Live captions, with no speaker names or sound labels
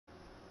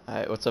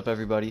Alright, what's up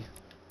everybody?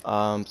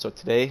 So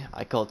today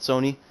I called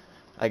Sony.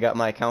 I got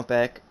my account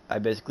back. I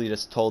basically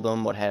just told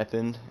them what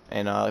happened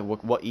and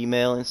what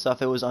email and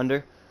stuff it was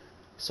under.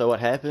 So what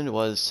happened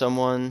was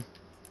someone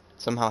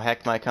somehow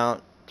hacked my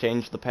account,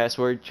 changed the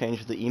password,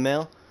 changed the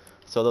email.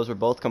 So those were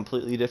both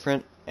completely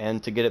different.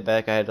 And to get it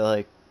back, I had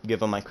to give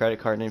them my credit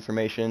card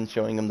information,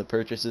 showing them the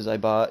purchases I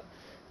bought,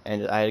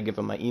 and I had to give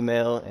them my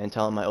email and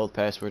tell them my old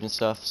password and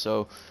stuff.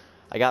 So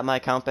I got my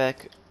account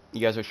back. You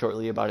guys are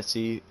shortly about to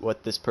see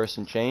what this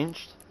person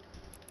changed.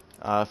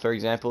 For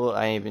example,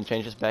 I ain't even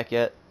changed this back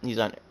yet. He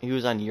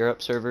was on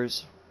Europe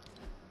servers.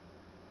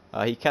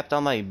 He kept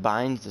all my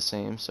binds the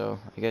same, so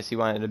I guess he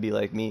wanted to be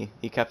like me.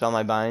 He kept all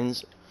my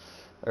binds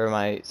or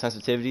my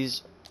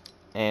sensitivities,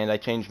 and I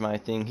changed my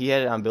thing. He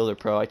had it on Builder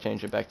Pro. I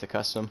changed it back to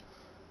custom.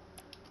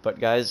 But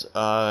guys,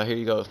 here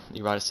you go.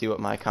 You're about to see what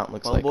my account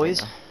looks like. Well,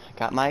 boys, I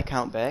got my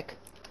account back.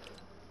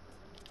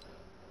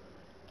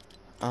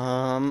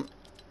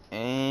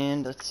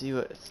 And let's see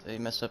what if they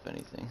mess up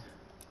anything.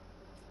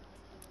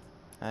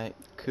 Alright,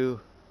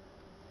 cool.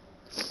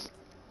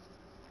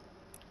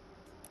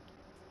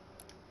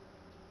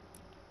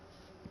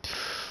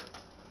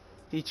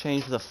 He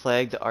changed the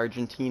flag to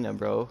Argentina,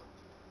 bro.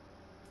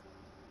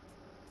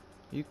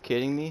 You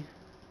kidding me?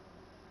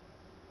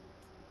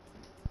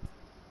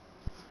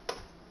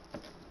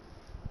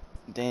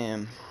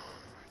 Damn.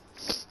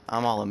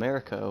 I'm all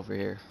America over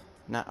here,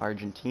 not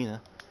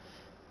Argentina.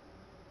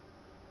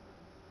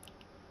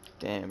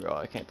 Damn, bro,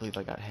 I can't believe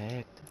I got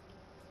hacked.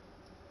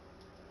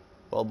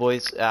 Well,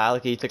 boys,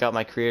 look, he took out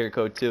my creator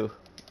code too.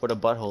 What a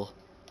butthole.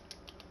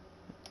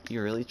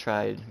 You really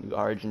tried, you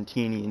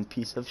Argentinian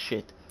piece of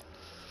shit.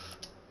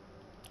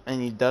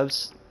 Any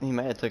dubs? He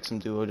might have took some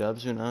duo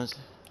dubs, who knows?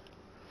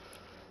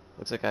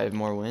 Looks like I have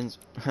more wins.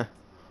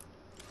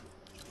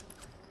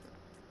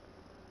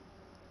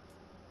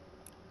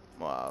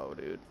 Wow,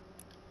 dude.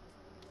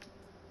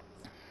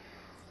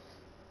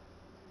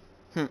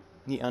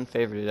 He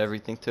unfavorited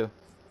everything too.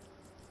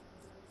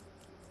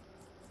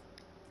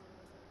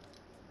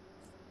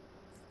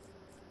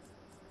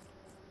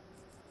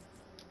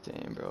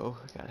 Damn, bro,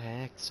 I got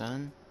hacked,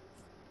 son.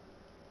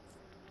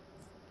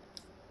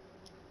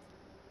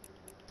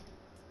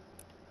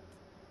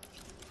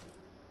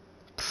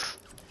 Pfft.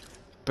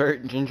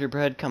 Bert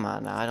Gingerbread, come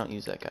on now, I don't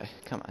use that guy.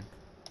 Come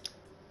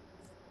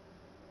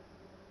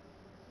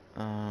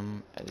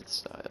on. Edit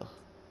style.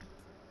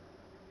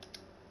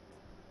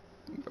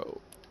 Bro,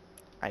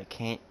 I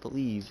can't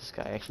believe this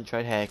guy actually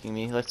tried hacking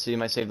me. Let's see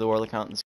my Save the World account and